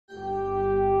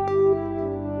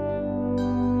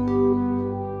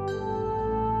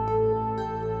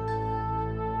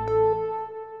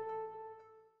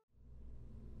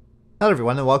Hello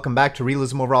everyone and welcome back to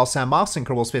Realism Overhaul Sandbox in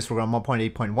Kerbal Space Program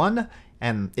 1.8.1,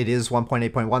 and it is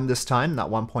 1.8.1 this time,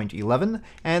 not 1.11,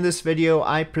 and this video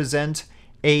I present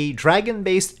a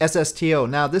dragon-based SSTO.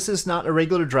 Now this is not a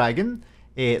regular dragon,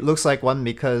 it looks like one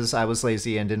because I was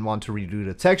lazy and didn't want to redo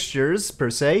the textures per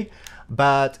se,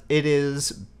 but it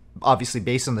is obviously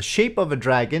based on the shape of a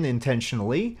dragon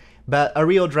intentionally, but a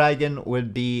real dragon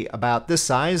would be about this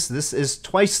size. This is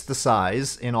twice the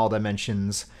size in all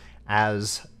dimensions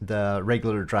as the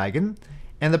regular dragon,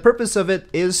 and the purpose of it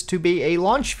is to be a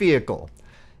launch vehicle.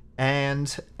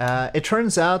 And it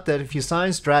turns out that if you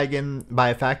size dragon by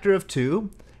a factor of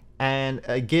 2 and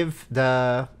give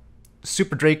the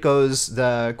Super Dracos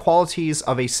the qualities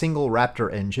of a single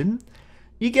Raptor engine,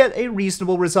 you get a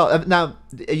reasonable result. Now,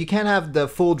 you can't have the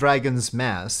full dragon's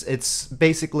mass. It's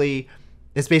basically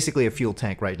a fuel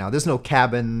tank right now. There's no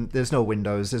cabin, there's no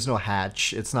windows, there's no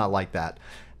hatch. It's not like that.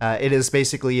 It is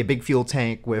basically a big fuel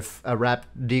tank with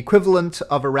the equivalent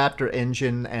of a Raptor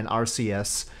engine and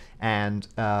RCS, and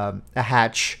a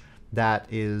hatch that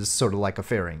is sort of like a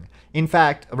fairing. In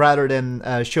fact, rather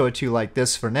than show it to you like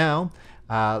this for now,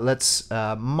 let's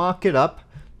mock it up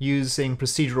using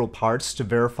procedural parts to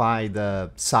verify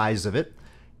the size of it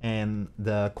and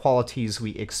the qualities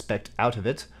we expect out of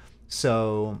it.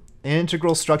 So, an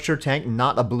integral structure tank,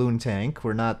 not a balloon tank.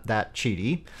 We're not that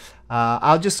cheaty.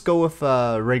 I'll just go with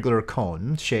a regular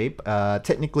cone shape.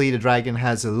 Technically, the dragon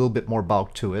has a little bit more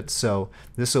bulk to it, so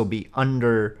this will be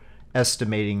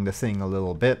underestimating the thing a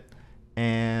little bit.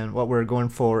 And what we're going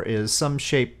for is some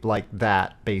shape like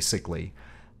that, basically.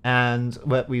 And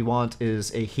what we want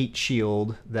is a heat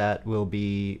shield that will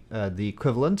be the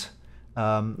equivalent.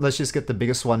 Let's just get the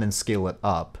biggest one and scale it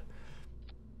up.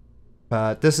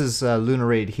 But this is a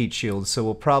lunar-rated heat shield, so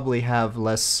we'll probably have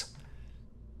less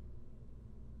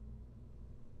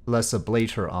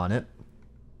ablator on it.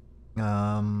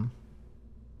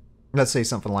 Let's say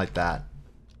something like that.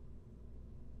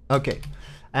 Okay,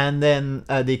 and then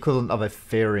the equivalent of a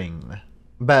fairing.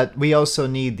 But we also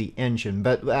need the engine,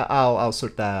 but I'll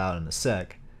sort that out in a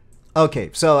sec.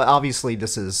 Okay, so obviously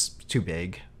this is too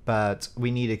big, but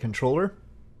we need a controller.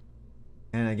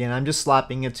 And again, I'm just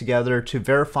slapping it together to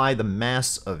verify the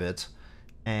mass of it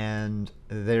and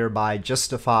thereby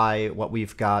justify what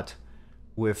we've got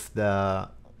with the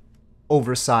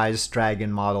oversized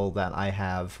dragon model that I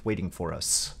have waiting for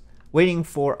us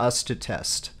to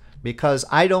test. Because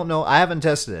I don't know, I haven't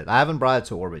tested it, I haven't brought it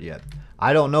to orbit yet.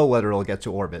 I don't know whether it'll get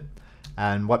to orbit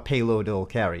and what payload it'll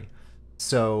carry.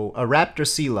 So a Raptor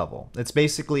sea level, it's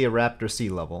basically a Raptor sea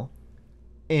level.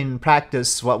 In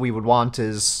practice, what we would want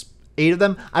is 8 of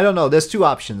them. I don't know, there's 2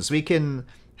 options. We can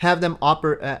have them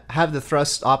have the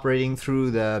thrust operating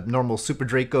through the normal Super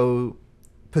Draco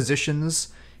positions,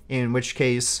 in which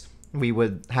case we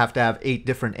would have to have 8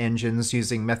 different engines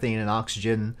using methane and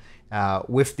oxygen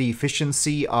with the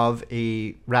efficiency of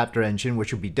a Raptor engine,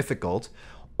 which would be difficult.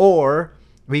 Or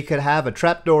we could have a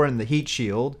trapdoor in the heat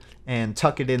shield and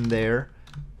tuck it in there,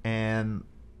 and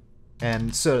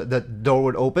so the door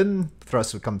would open,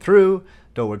 thrust would come through,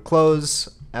 door would close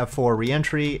for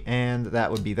re-entry, and that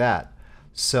would be that.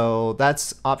 So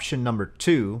that's option number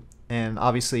 2, and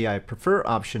obviously I prefer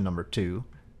option number 2,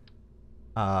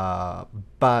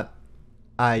 but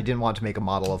I didn't want to make a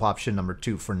model of option number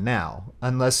 2 for now,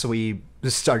 unless we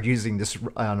just start using this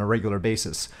on a regular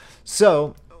basis.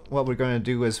 So what we're going to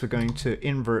do is we're going to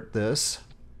invert this.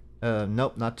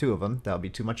 Nope, not 2 of them. That would be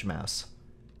too much mass.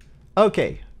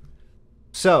 Okay.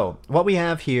 So, what we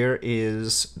have here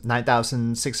is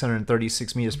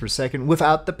 9,636 meters per second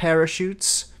without the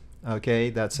parachutes. Okay,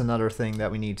 that's another thing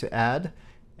that we need to add.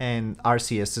 And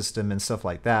RCS system and stuff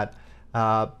like that.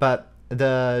 But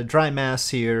the dry mass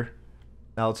here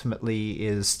ultimately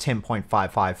is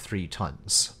 10.553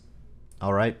 tons.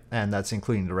 Alright, and that's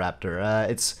including the Raptor.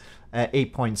 It's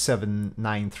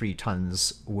 8.793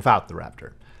 tons without the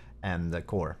Raptor and the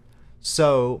core.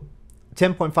 So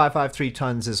 10.553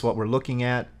 tons is what we're looking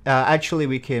at. Actually,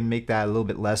 we can make that a little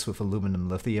bit less with aluminum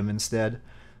lithium instead.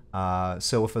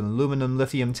 So with an aluminum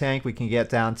lithium tank, we can get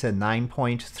down to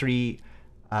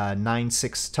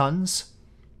 9.396 tons.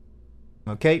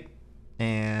 Okay,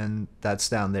 and that's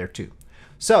down there too.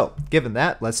 So, given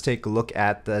that, let's take a look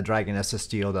at the Dragon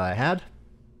SSTO that I had.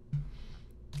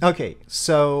 Okay,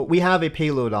 so we have a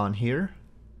payload on here.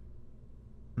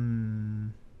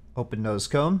 Open nose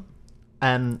cone.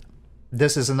 And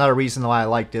this is another reason why I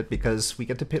liked it, because we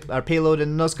get to put our payload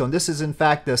in the nose cone. This is in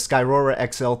fact the Skyrora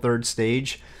XL 3rd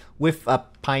stage with a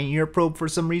Pioneer probe for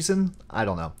some reason. I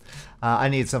don't know. I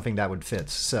need something that would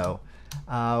fit. So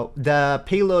the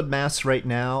payload mass right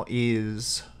now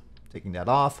is, taking that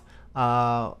off,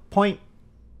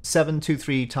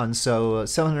 723 tons, so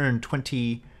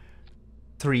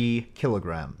 723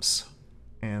 kilograms.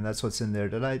 And that's what's in there.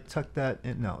 Did I tuck that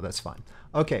in? No, that's fine.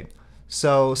 Okay,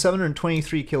 so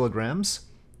 723 kilograms,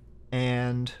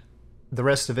 and the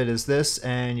rest of it is this,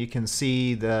 and you can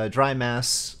see the dry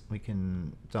mass. We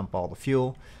can dump all the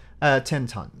fuel. 10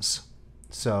 tons.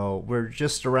 So we're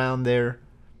just around there.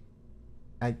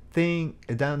 I think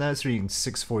that's reading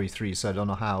 643, so I don't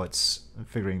know how it's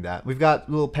figuring that. We've got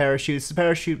little parachutes. The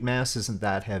parachute mass isn't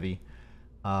that heavy,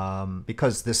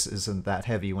 because this isn't that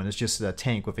heavy when it's just a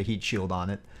tank with a heat shield on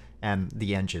it, and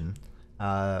the engine.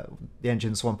 The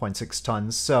engine's 1.6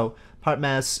 tons, so part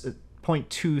mass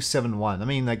 0.271. I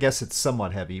mean, I guess it's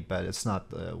somewhat heavy, but it's not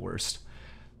the worst.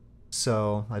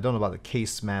 So I don't know about the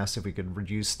case mass, if we could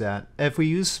reduce that. If we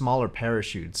use smaller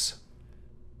parachutes,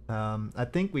 I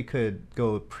think we could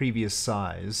go previous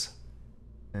size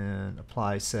and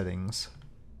apply settings.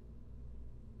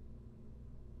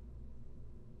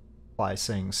 Apply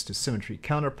settings to symmetry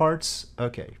counterparts.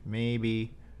 Okay,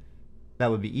 maybe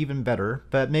that would be even better,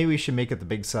 but maybe we should make it the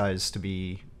big size to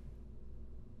be,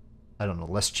 I don't know,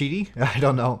 less cheaty? I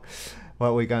don't know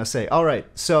what we're gonna say. Alright,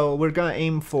 so we're gonna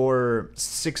aim for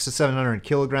 600 to 700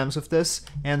 kilograms with this,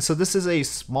 and so this is a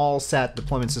small sat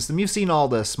deployment system. You've seen all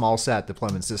the small sat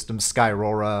deployment systems.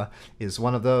 Skyrora is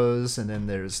one of those, and then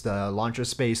there's the Launcher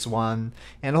Space one,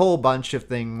 and a whole bunch of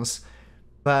things.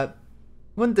 But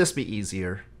wouldn't this be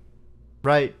easier?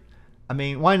 Right? I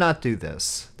mean, why not do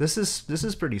this? This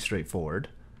is pretty straightforward.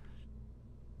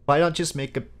 Why not just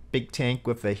make a big tank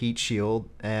with a heat shield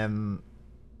and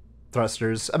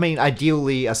thrusters? I mean,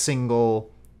 ideally a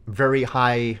single very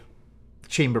high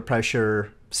chamber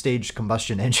pressure staged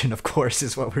combustion engine, of course,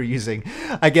 is what we're using.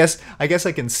 I guess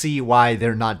I can see why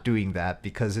they're not doing that,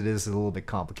 because it is a little bit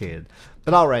complicated.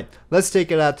 But alright, let's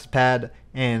take it out to pad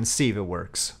and see if it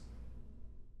works.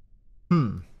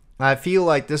 I feel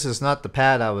like this is not the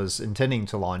pad I was intending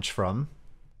to launch from.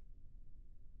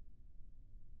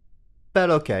 But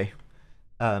okay.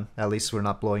 At least we're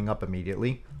not blowing up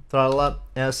immediately. Throttle up,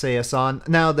 SAS on.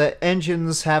 Now the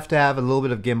engines have to have a little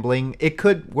bit of gimbling. It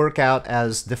could work out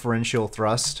as differential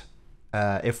thrust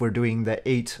if we're doing the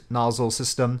 8 nozzle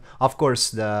system. Of course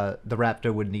the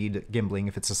Raptor would need gimbling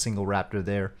if it's a single Raptor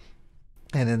there.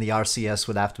 And then the RCS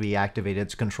would have to be activated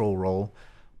to control roll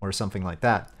or something like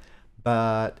that.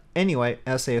 But anyway,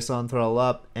 SAS on, throttle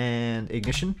up, and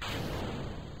ignition.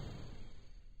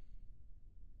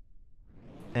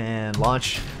 And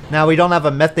launch. Now we don't have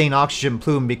a methane oxygen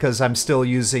plume because I'm still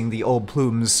using the old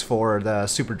plumes for the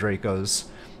Super Dracos.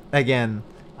 Again,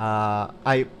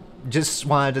 I just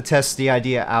wanted to test the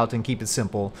idea out and keep it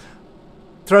simple.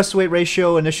 Thrust weight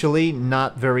ratio initially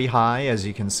not very high, as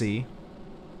you can see.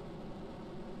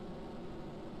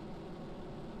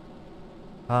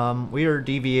 We are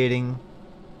deviating.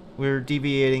 We're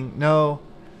deviating. No.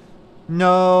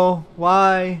 No.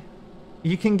 Why?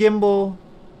 You can gimbal.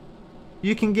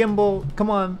 You can gimbal. Come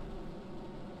on.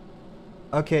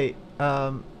 Okay.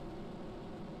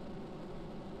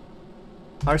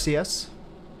 RCS.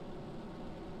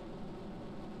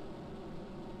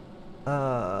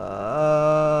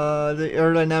 The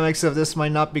aerodynamics of this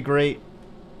might not be great.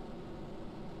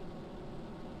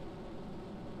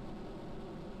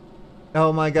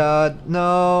 Oh my god,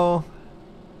 no.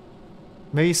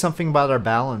 Maybe something about our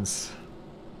balance.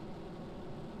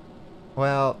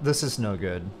 Well, this is no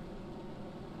good.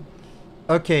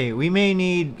 Okay, we may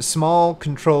need small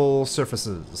control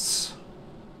surfaces.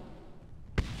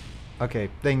 Okay,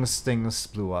 things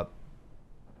blew up.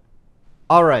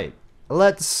 Alright,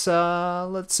 let's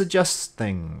adjust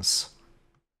things.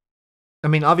 I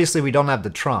mean, obviously we don't have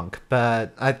the trunk,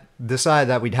 but I decided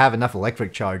that we'd have enough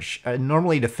electric charge.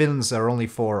 Normally the fins are only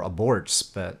for aborts,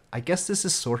 but I guess this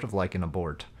is sort of like an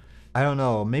abort. I don't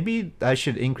know, maybe I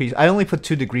should increase. I only put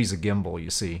 2 degrees of gimbal,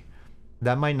 you see.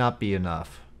 That might not be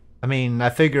enough. I mean, I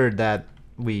figured that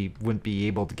we wouldn't be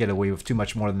able to get away with too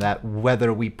much more than that,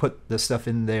 whether we put the stuff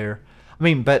in there. I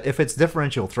mean, but if it's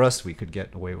differential thrust, we could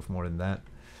get away with more than that.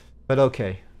 But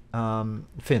okay,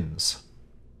 fins.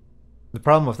 The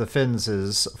problem with the fins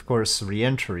is, of course,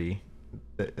 re-entry.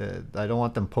 I don't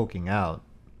want them poking out.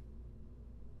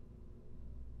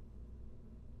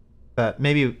 But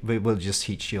maybe we will just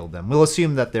heat shield them. We'll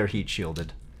assume that they're heat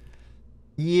shielded.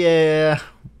 Yeah,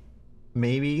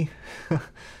 maybe.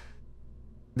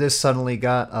 This suddenly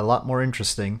got a lot more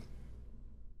interesting.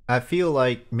 I feel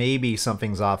like maybe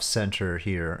something's off-center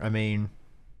here. I mean,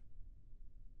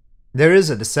 there is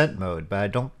a descent mode, but I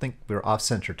don't think we're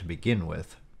off-center to begin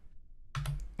with.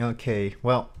 Okay,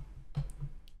 well,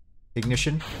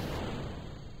 ignition.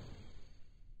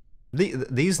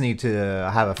 These need to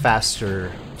have a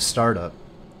faster startup.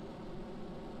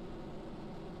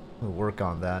 We'll work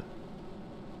on that.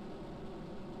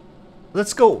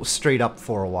 Let's go straight up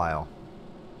for a while.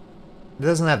 It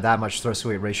doesn't have that much thrust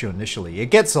weight ratio initially. It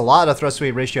gets a lot of thrust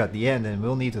weight ratio at the end, and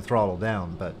we'll need to throttle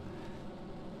down, but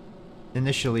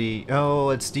initially... Oh,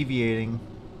 it's deviating.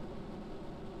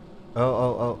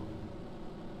 Oh.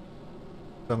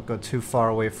 Don't go too far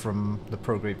away from the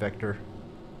prograde vector.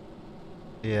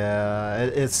 Yeah,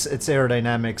 its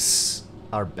aerodynamics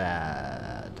are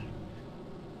bad.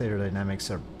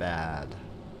 Aerodynamics are bad.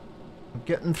 We're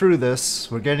getting through this.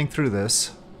 We're getting through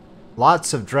this.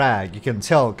 Lots of drag. You can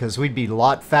tell, because we'd be a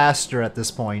lot faster at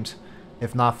this point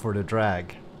if not for the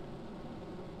drag.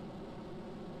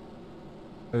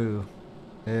 Ooh.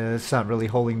 Yeah, it's not really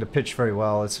holding the pitch very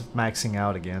well. It's maxing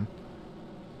out again.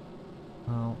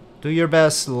 Well, do your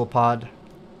best, little pod.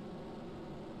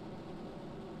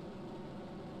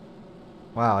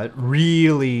 Wow, it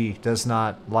really does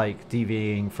not like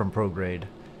deviating from prograde.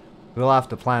 We'll have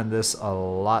to plan this a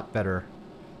lot better.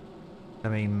 I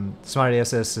mean, Smart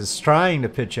ASS is trying to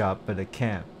pitch up, but it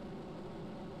can't.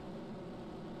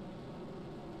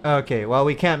 Okay, well,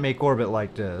 we can't make orbit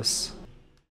like this.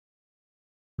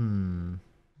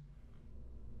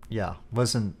 Yeah,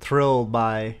 wasn't thrilled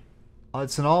by... Oh,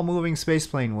 it's an all-moving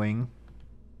spaceplane wing.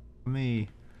 Let me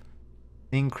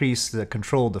increase the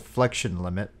control deflection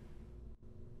limit.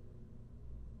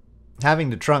 Having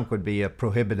the trunk would be a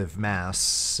prohibitive mass,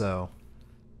 so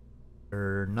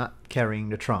we're not carrying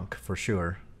the trunk for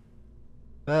sure.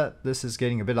 But this is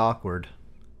getting a bit awkward.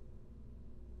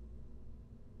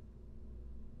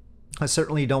 I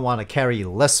certainly don't want to carry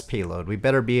less payload. We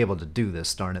better be able to do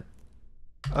this, darn it.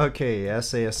 Okay,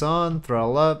 SAS on,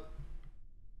 throttle up,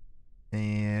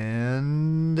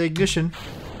 and ignition.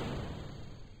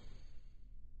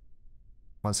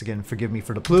 Once again, forgive me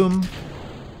for the plume.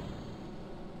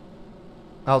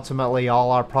 Ultimately,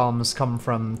 all our problems come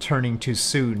from turning too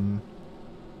soon.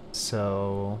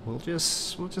 So we'll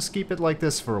just keep it like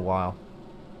this for a while,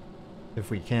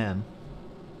 if we can.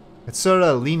 It's sort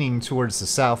of leaning towards the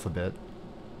south a bit.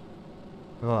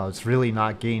 Oh, it's really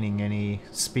not gaining any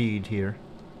speed here.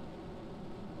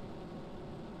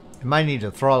 It might need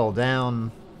to throttle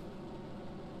down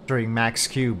during max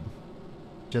cube,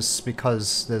 just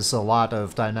because there's a lot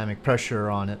of dynamic pressure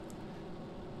on it.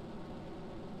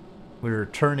 We're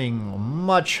turning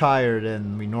much higher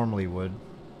than we normally would.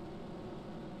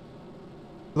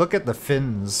 Look at the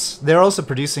fins. They're also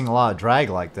producing a lot of drag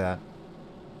like that.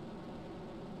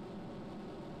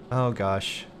 Oh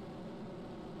gosh.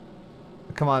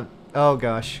 Come on. Oh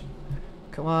gosh.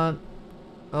 Come on.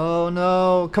 Oh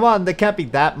no. Come on, there can't be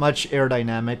that much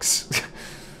aerodynamics.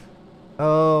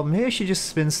 Oh, maybe I should just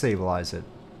spin stabilize it.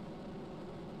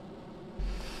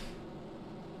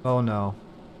 Oh no.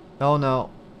 Oh no.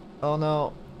 Oh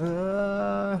no.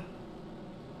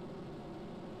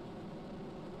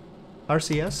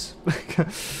 RCS?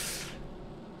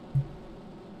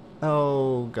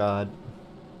 Oh god.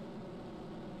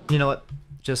 You know what?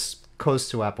 Just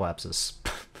coast to apoapsis.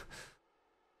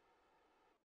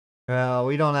 Well,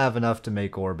 we don't have enough to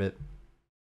make orbit.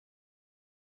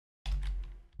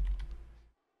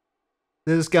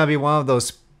 This is gonna be one of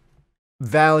those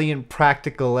valiant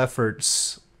practical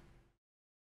efforts.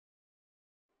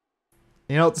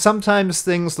 You know, sometimes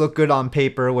things look good on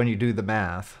paper when you do the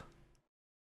math.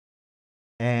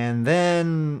 And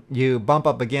then you bump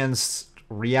up against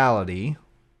reality,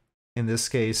 in this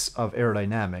case of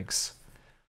aerodynamics,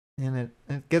 and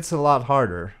it gets a lot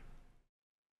harder.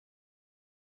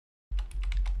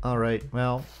 Alright,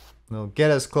 well, we'll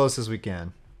get as close as we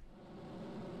can.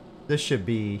 This should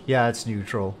be, yeah, it's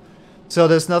neutral. So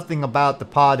there's nothing about the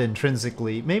pod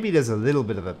intrinsically. Maybe there's a little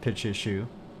bit of a pitch issue.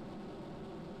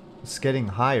 It's getting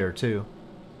higher too.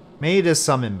 Maybe there's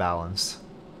some imbalance.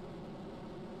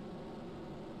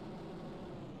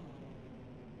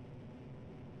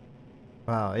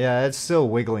 Wow, yeah, it's still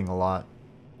wiggling a lot.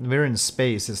 We're in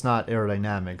space, it's not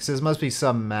aerodynamics. This must be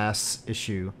some mass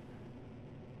issue.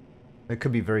 It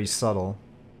could be very subtle.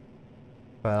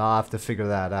 But I'll have to figure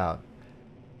that out.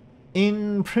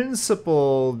 In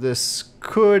principle, this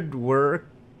could work,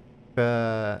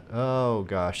 but... oh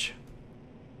gosh.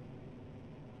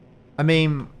 I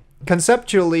mean,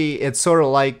 conceptually, it's sort of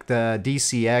like the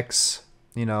DCX,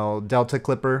 you know, Delta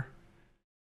Clipper.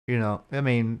 You know, I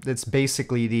mean, it's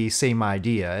basically the same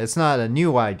idea. It's not a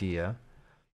new idea,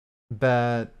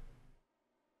 but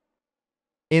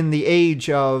in the age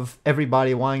of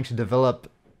everybody wanting to develop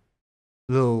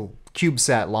little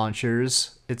CubeSat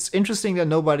launchers, it's interesting that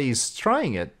nobody's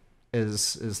trying it,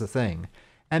 is the thing.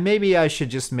 And maybe I should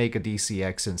just make a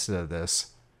DCX instead of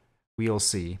this. We'll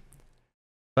see.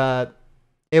 But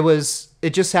It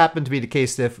just happened to be the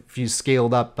case that if you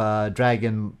scaled up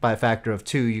Dragon by a factor of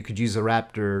 2, you could use a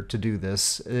Raptor to do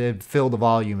this. It filled the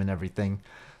volume and everything.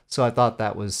 So I thought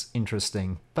that was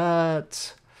interesting,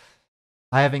 but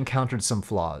I have encountered some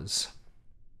flaws.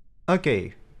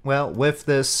 Okay, well, with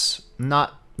this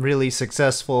not really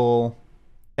successful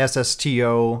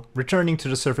SSTO returning to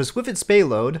the surface with its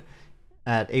payload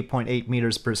at 8.8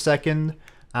 meters per second,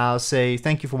 I'll say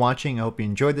thank you for watching. I hope you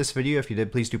enjoyed this video. If you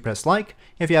did, please do press like.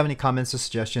 If you have any comments or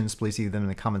suggestions, please leave them in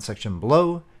the comment section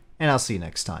below, and I'll see you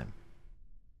next time.